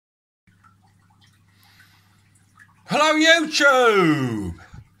Hello YouTube!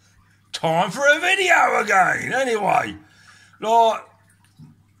 Time for a video again. Anyway, like,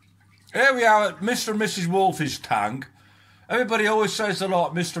 here we are at Mr. and Mrs. Wolfie's tank. Everybody always says they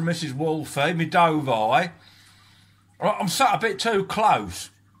like Mr. and Mrs. Wolfie, me dove eye. I'm sat a bit too close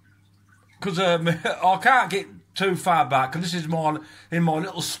because I can't get too far back, and this is in my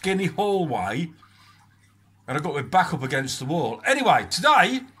little skinny hallway, and I've got my back up against the wall. Anyway,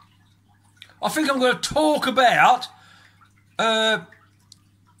 today I think I'm going to talk about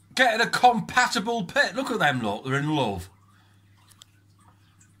getting a compatible pet. Look at them, look, they're in love.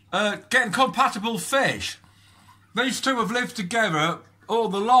 Getting compatible fish. These two have lived together all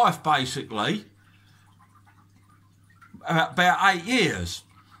their life, basically. About 8 years.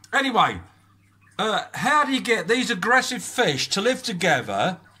 Anyway, how do you get these aggressive fish to live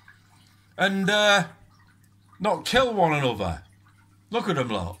together and not kill one another? Look at them,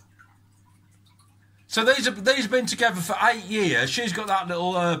 look. So these have been together for 8 years. She's got that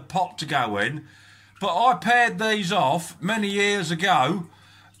little pot to go in. But I paired these off many years ago.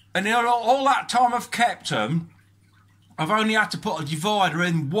 And you know, all that time I've kept them, I've only had to put a divider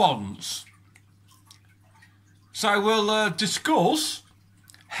in once. So we'll discuss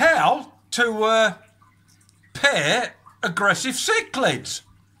how to pair aggressive cichlids.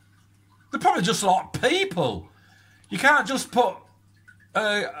 They're probably just like people. You can't just put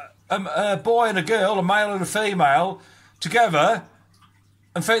a boy and a girl, a male and a female, together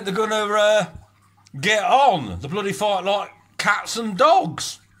and think they're going to get on. They bloody fight like cats and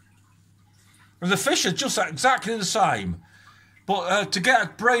dogs. And the fish are just exactly the same. But to get a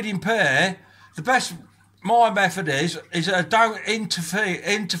breeding pair, the best, my method is don't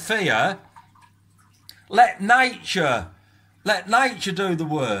interfere. Let nature do the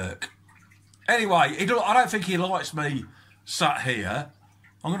work. Anyway, I don't think he likes me sat here.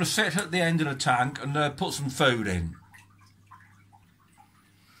 I'm going to sit at the end of the tank and put some food in.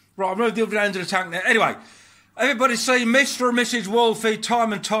 Right, I've moved the other end of the tank now. Anyway, everybody see Mr. and Mrs. Wolfie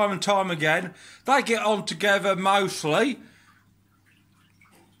time and time again. They get on together mostly.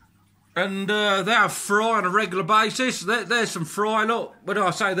 And they have fry on a regular basis. There's some fry. Look, when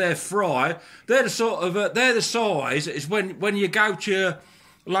I say they're fry, they're the sort of they're the size is when you go to your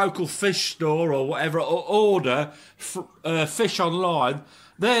local fish store or whatever or order fish online.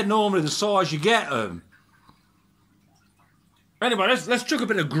 They're normally the size you get them. Anyway, let's chuck a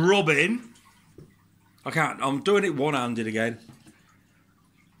bit of grub in. I can't. I'm doing it one-handed again.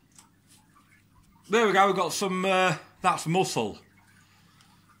 There we go. We've got some. That's muscle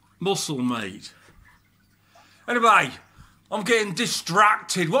meat. Anyway, I'm getting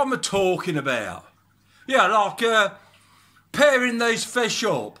distracted. What am I talking about? Yeah, like pairing these fish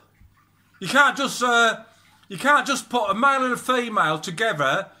up. You can't just put a male and a female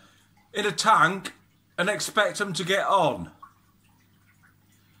together in a tank and expect them to get on.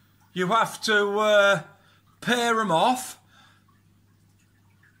 You have to pair them off.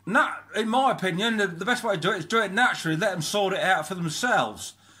 In my opinion, the best way to do it is do it naturally. Let them sort it out for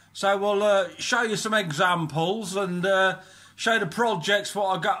themselves. So we'll show you some examples and show the projects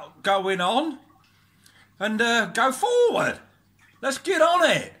what I got going on. And go forward. Let's get on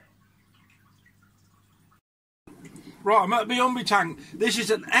it. Right, I'm at my umbi tank. This is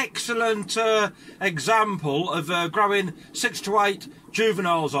an excellent example of growing 6 to 8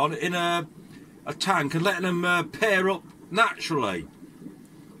 juveniles on in a tank and letting them pair up naturally.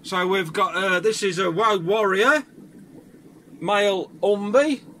 So we've got, this is a Woad Warrior, male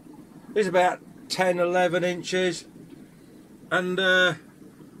umbi. He's about 10, 11 inches. And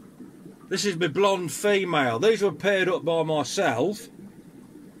this is my blonde female. These were paired up by myself.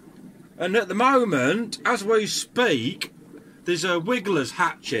 And at the moment, as we speak, there's wigglers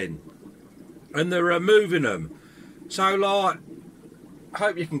hatching, and they're moving them. So, like, I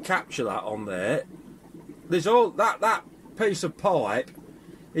hope you can capture that on there. There's all that piece of pipe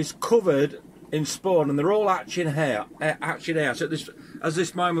is covered in spawn, and they're all hatching out at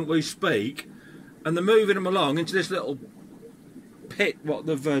this moment we speak, and they're moving them along into this little pit what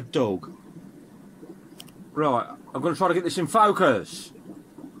they've dug. Right, I'm going to try to get this in focus.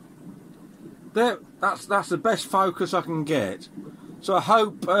 There, that's the best focus I can get. So I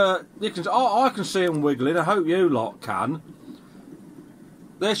hope you can. I can see them wiggling. I hope you lot can.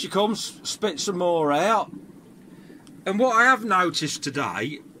 There she comes. Spit some more out. And what I have noticed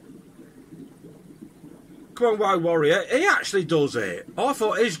today. Come on, Woad Warrior. He actually does it. I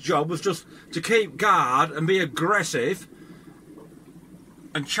thought his job was just to keep guard and be aggressive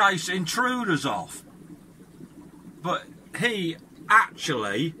and chase intruders off. But he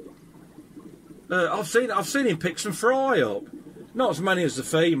actually. I've seen him pick some fry up. Not as many as the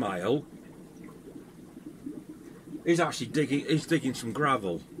female. He's actually digging. He's digging some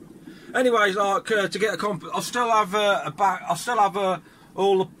gravel. Anyways, like to get a comp, I still have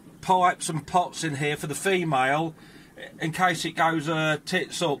all the pipes and pots in here for the female, in case it goes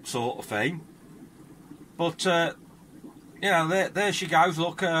tits up sort of thing. But you know, there she goes.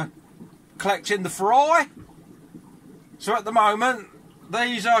 Look, collecting the fry. So at the moment,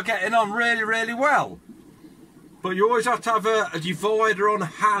 these are getting on really, really well. But you always have to have a divider on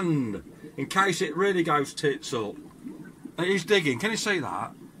hand in case it really goes tits up. He's digging. Can you see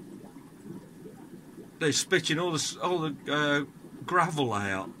that? He's spitting all the gravel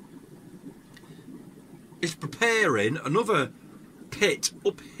out. He's preparing another pit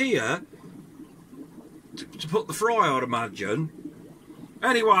up here to put the fry, I'd imagine.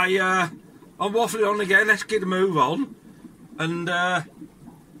 Anyway, I'm waffling on again. Let's get a move on and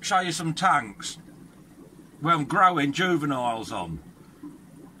show you some tanks where I'm growing juveniles on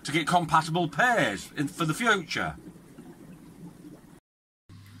to get compatible pairs for the future.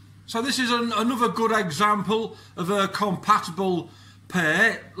 So this is another good example of a compatible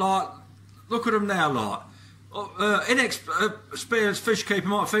pair. Like, look at them now. Like, inexperienced fish keeper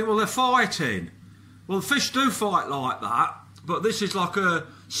might think, well, they're fighting. Well, the fish do fight like that, but this is like a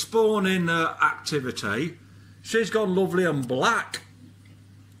spawning activity. She's gone lovely and black,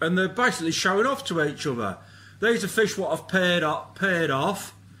 and they're basically showing off to each other. These are fish what I've paired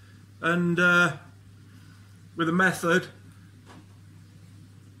off, and with a method,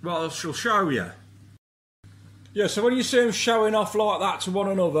 well, I shall show you. Yeah, so when you see them showing off like that to one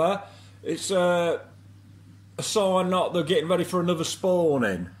another, it's a sign that they're getting ready for another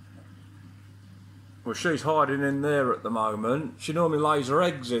spawning. Well, she's hiding in there at the moment. She normally lays her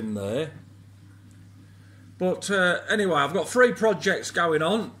eggs in there. But anyway, I've got 3 projects going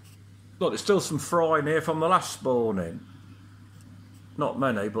on. Look, there's still some fry in here from the last spawning. Not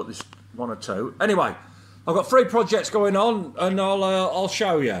many, but there's 1 or 2. Anyway, I've got 3 projects going on, and I'll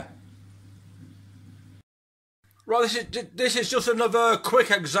show you. Right, this is just another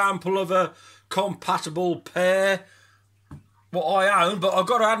quick example of a compatible pair. What I own, but I've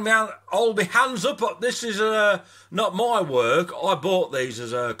got to hold my hands up. This is not my work. I bought these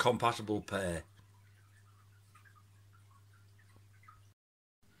as a compatible pair.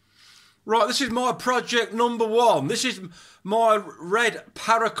 Right, this is my project number 1. This is my red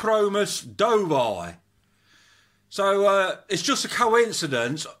Parachromis dovei. So it's just a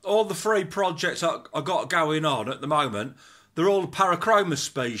coincidence. All the 3 projects I've got going on at the moment, they're all Parachromis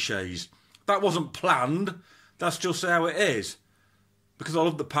species. That wasn't planned. That's just how it is. Because I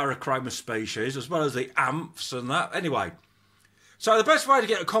love the Parachromis species, as well as the amphs and that. Anyway, so the best way to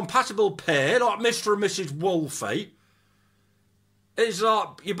get a compatible pair, like Mr. and Mrs. Wolfie, is like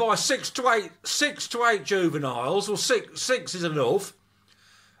you buy 6 to 8 juveniles, or 6 is enough,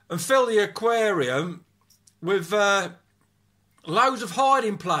 and fill the aquarium with loads of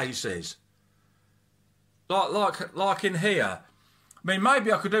hiding places, like in here. I mean,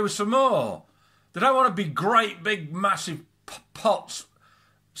 maybe I could do with some more. They don't want to be great big massive pots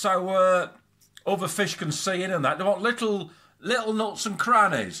so other fish can see in and that. They want little nooks and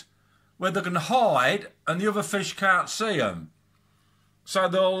crannies where they can hide and the other fish can't see them. So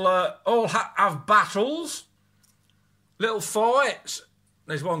they'll all have battles, little fights.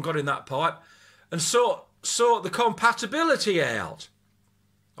 There's one got in that pipe, and sort the compatibility out.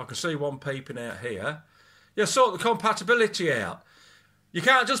 I can see one peeping out here. Yeah, sort the compatibility out. You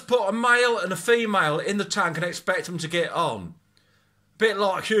can't just put a male and a female in the tank and expect them to get on. A bit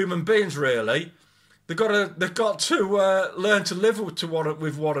like human beings, really. They've got to learn to live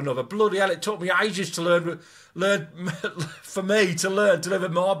with one another. Bloody hell, it took me ages to learn for me to learn to live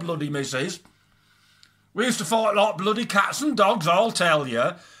with my bloody missus. We used to fight like bloody cats and dogs, I'll tell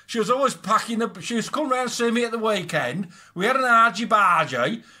you. She was always she used to come round and see me at the weekend. We had an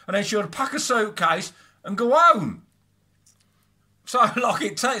argy-bargy, and then she would pack a suitcase and go home. So, like,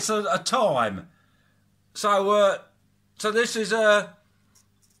 it takes a time. So this is my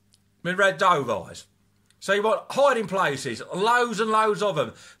red doveis. So you want hiding places, loads and loads of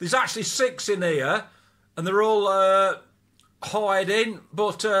them. There's actually 6 in here, and they're all hiding,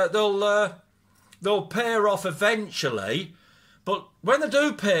 but they'll pair off eventually. But when they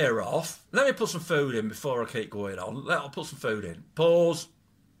do pair off, let me put some food in before I keep going on. I'll put some food in. Pause.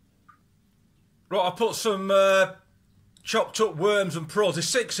 Right, I'll put some chopped up worms and prawns. There's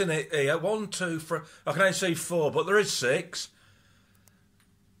 6 in it here. 1, 2, 3. I can only see 4, but there is 6.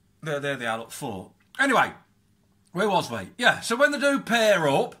 There they are, look, 4. Anyway, where was we? Yeah, so when they do pair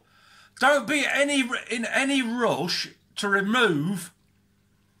up, don't be in any rush to remove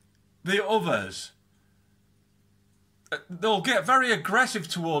the others. they'll get very aggressive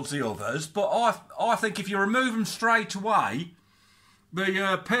towards the others, but I think if you remove them straight away,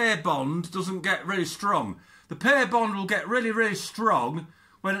 the pair bond doesn't get really strong. The pair bond will get really, really strong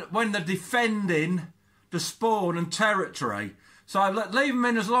when they're defending the spawn and territory. So leave them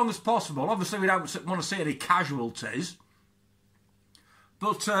in as long as possible. Obviously, we don't want to see any casualties.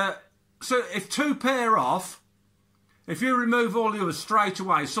 But so if two pair off, if you remove all the others straight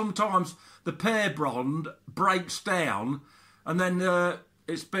away, sometimes the pair bond breaks down, and then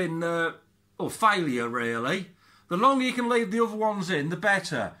it's been failure really. The longer you can leave the other ones in, the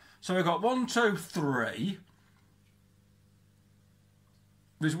better. So we've got 1, 2, 3.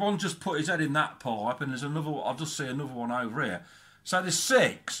 There's one just put his head in that pipe, and there's another. I'll just see another one over here. So there's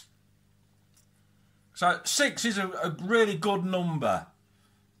 6. So 6 is a really good number.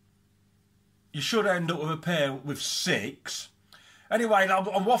 You should end up with a pair with 6. Anyway, I'm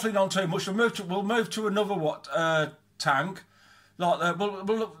waffling on too much. We'll move to another tank, like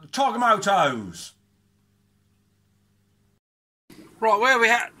Tiger-Motos.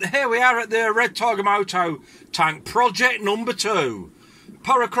 Right, here we are at the Red Tiger-Moto tank, project number 2.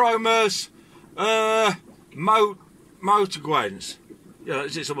 Parachromas, Motor-Gwents. Yeah,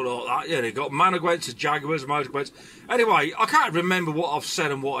 is it something like that? Yeah, they've got Manor-Gwents, Jaguars, Motor-Gwents. Anyway, I can't remember what I've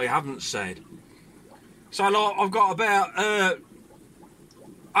said and what I haven't said. So like, I've got about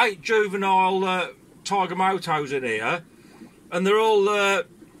 8 juvenile Tiger-Motos in here, and they're all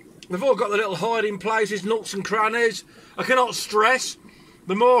they've all got the little hiding places, nooks and crannies. I cannot stress,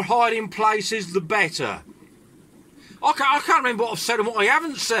 the more hiding places, the better. I can't remember what I've said and what I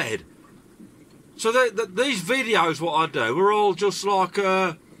haven't said. So these videos, what I do, are all just like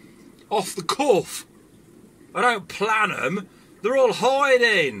off the cuff. I don't plan them. They're all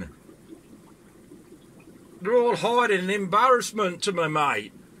hiding. They're all hiding, an embarrassment to me,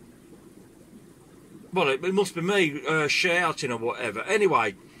 mate. Well, it must be me shouting or whatever.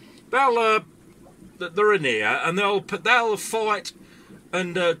 Anyway, they're in here, and they'll fight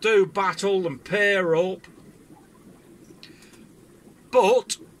and do battle and pair up.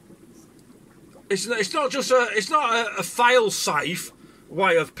 But it's not just a fail-safe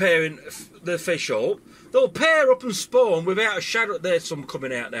way of pairing the fish up. They'll pair up and spawn without a shadow. There's some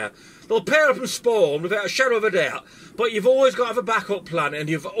coming out now. They'll pair up and spawn without a shadow of a doubt. But you've always got to have a backup plan, and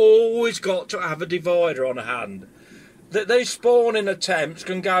you've always got to have a divider on hand. These spawning attempts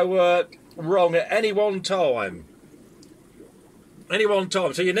can go wrong at any one time. Any one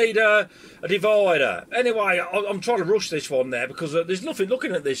time. So you need a divider. Anyway, I'm trying to rush this one there because there's nothing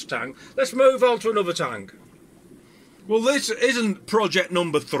looking at this tank. Let's move on to another tank. Well, this isn't project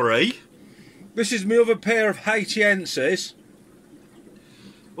number 3. This is my other pair of Haitiensis.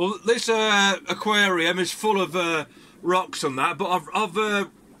 Well, this aquarium is full of rocks and that, but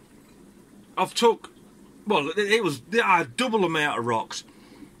I've took, well, it was a double amount of rocks.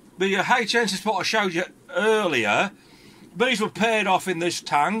 The Haitiensis what I showed you earlier, these were paired off in this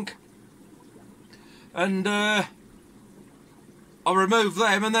tank, and I removed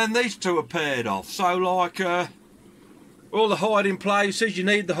them, and then these two are paired off. So like all the hiding places, you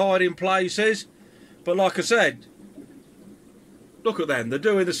need the hiding places, but like I said, look at them, they're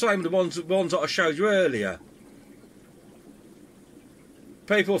doing the same, the ones that I showed you earlier.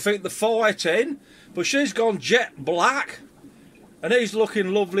 People think they're fighting, but she's gone jet black, and he's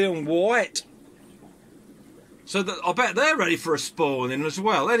looking lovely and white. So I bet they're ready for a spawning as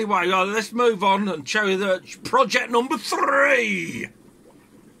well. Anyway, let's move on and show you the project number 3.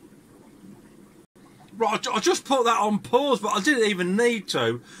 Right, I just put that on pause, but I didn't even need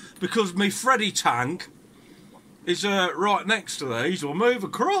to, because my Freddy tank is right next to these. We'll move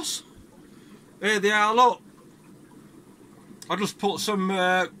across. Here they are, look. I just put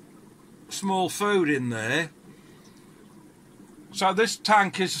some small food in there. So this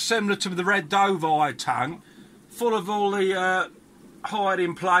tank is similar to the Red Doveye tank, full of all the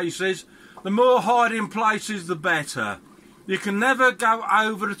hiding places. The more hiding places, the better. You can never go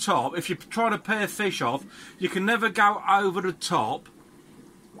over the top. If you're trying to pair fish off, you can never go over the top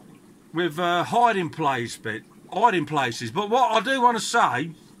with hiding places. But what I do want to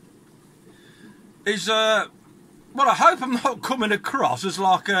say is, well, I hope I'm not coming across as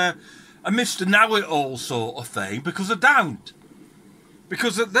like a Mr. Know-It-All sort of thing, because I don't.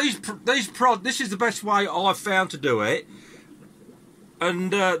 Because this is the best way I've found to do it,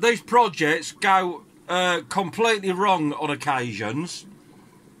 and these projects go completely wrong on occasions.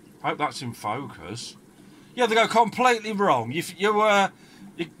 Hope that's in focus. Yeah, they go completely wrong.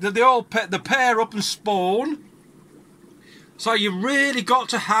 They all pair up and spawn. So you really got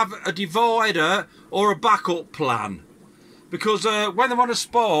to have a divider or a backup plan, because when they want to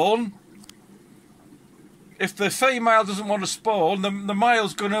spawn, if the female doesn't want to spawn, the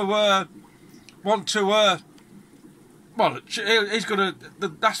male's going to want to. Well, he's going to.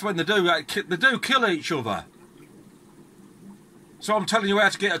 That's when they do kill each other. So I'm telling you how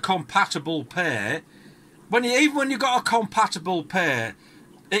to get a compatible pair. Even when you've got a compatible pair,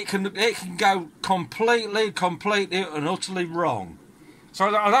 it can go completely and utterly wrong.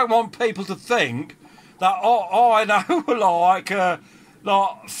 So I don't want people to think that I know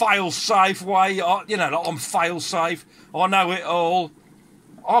like fail-safe way, you know, like I'm fail-safe, I know it all.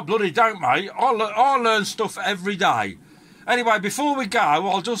 I bloody don't, mate. I learn stuff every day. Anyway, before we go,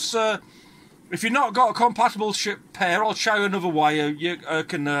 I'll just, if you've not got a compatible pair, I'll show you another way you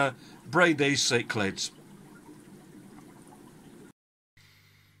can breed these cichlids.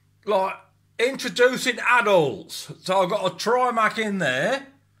 Like, introducing adults. So I've got a Trimac in there.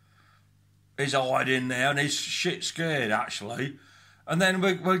 He's hiding there and he's shit scared, actually. And then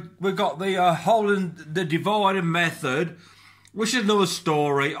we got the holding the divider method, which is another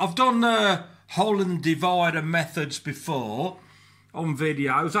story. I've done holding divider methods before on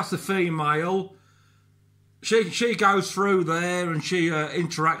videos. That's the female. She goes through there and she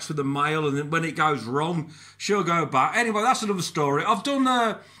interacts with the male, and then when it goes wrong, she'll go back. Anyway, that's another story. I've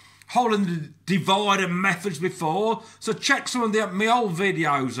done holding the divider methods before, so check some of my old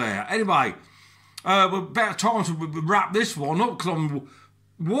videos there. Anyway. We're about time to wrap this one up because I'm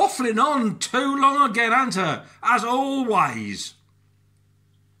waffling on too long again, ain't I? As always.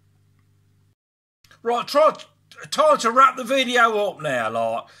 Right, time to wrap the video up now,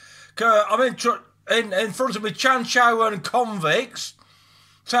 like. I'm in front of me Chancho and convicts.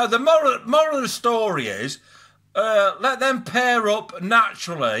 So the moral of the story is, let them pair up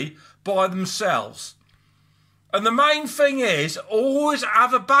naturally by themselves. And the main thing is, always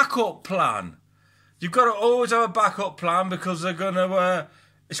have a backup plan. You've got to always have a backup plan because they're going to,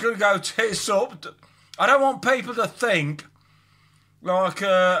 it's going to go tits up. I don't want people to think, like,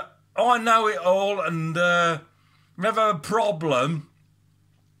 I know it all and never have a problem.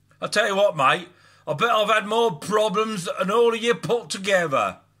 I'll tell you what, mate, I bet I've had more problems than all of you put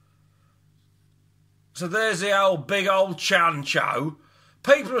together. So there's the big old Chancho.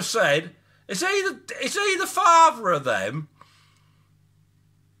 People have said, is he the father of them?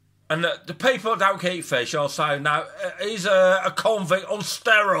 And the people that don't eat fish, I'll say, no, he's a convict on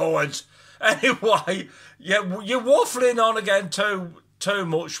steroids. Anyway, yeah, you're waffling on again too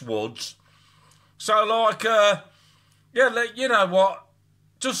much, Woods. So, like, yeah, you know what?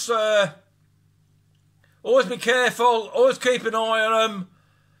 Just always be careful. Always keep an eye on them.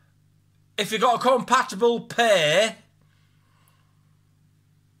 If you've got a compatible pair,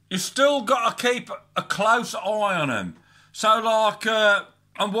 you've still got to keep a close eye on them. So, like,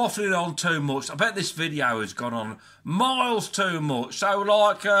 I'm waffling on too much. I bet this video has gone on miles too much. So,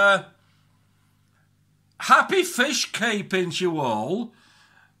 like, happy fish keeping to you all.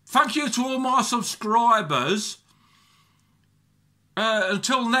 Thank you to all my subscribers.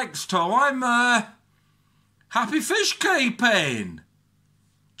 Until next time, happy fish keeping.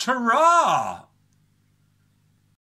 Ta-ra!